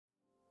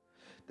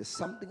There's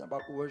something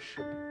about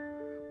worship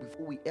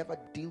before we ever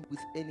deal with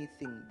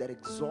anything that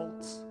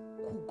exalts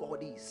who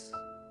God is.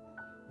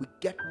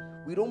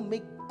 We don't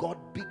make God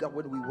bigger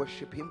when we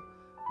worship him,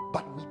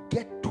 but we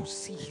get to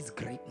see his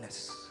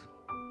greatness.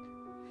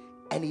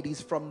 And it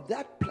is from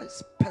that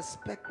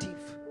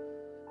perspective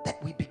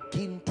that we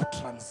begin to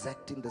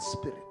transact in the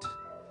spirit.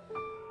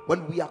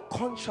 When we are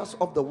conscious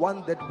of the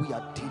one that we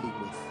are dealing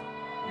with.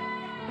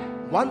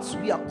 Once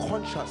we are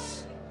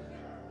conscious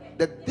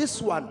that this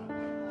one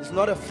is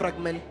not a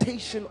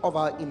fragmentation of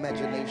our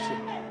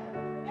imagination.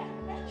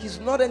 He's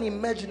not an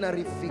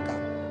imaginary figure,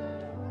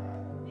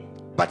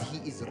 but he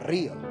is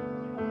real.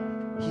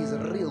 He is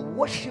real.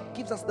 Worship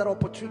gives us that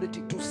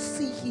opportunity to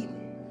see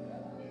him,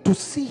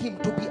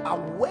 to be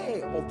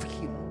aware of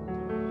him.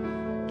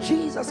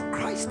 Jesus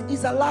Christ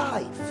is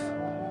alive.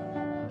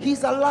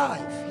 He's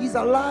alive. He's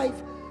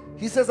alive.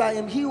 He says, I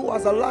am he who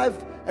was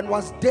alive and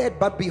was dead,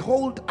 but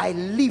behold, I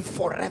live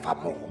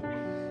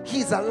forevermore.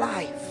 He's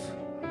alive.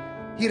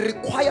 He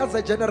requires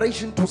a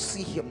generation to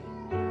see him.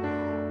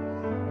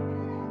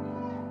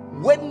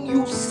 When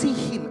you see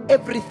him,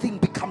 everything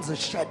becomes a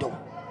shadow.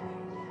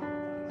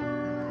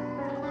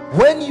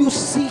 When you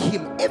see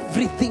him,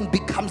 everything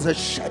becomes a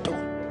shadow.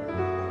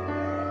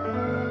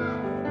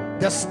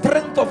 The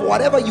strength of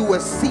whatever you were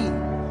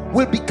seeing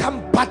will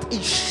become but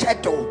a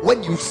shadow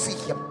when you see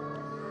him.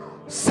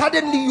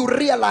 Suddenly you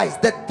realize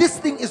that this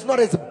thing is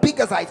not as big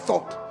as I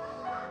thought.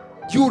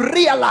 You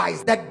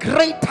realize that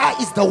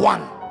greater is the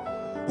one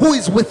who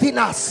is within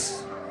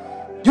us.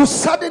 You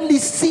suddenly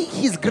see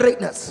his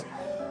greatness.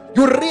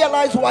 You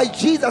realize why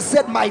Jesus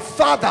said, my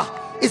Father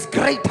is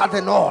greater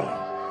than all.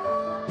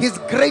 He's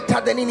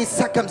greater than any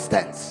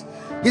circumstance.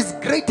 He's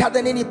greater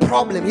than any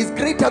problem. He's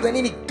greater than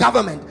any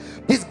government.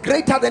 He's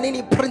greater than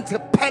any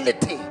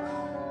principality.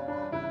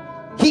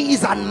 He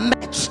is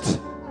unmatched,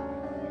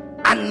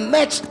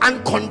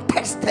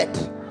 uncontested.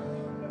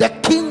 The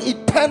King,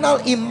 eternal,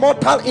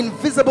 immortal,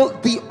 invisible,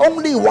 the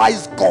only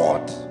wise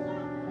God.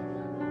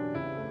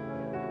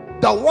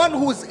 The one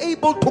who is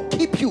able to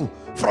keep you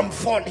from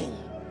falling,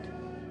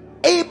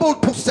 able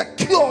to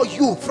secure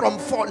you from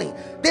falling.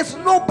 There's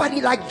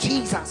nobody like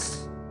Jesus.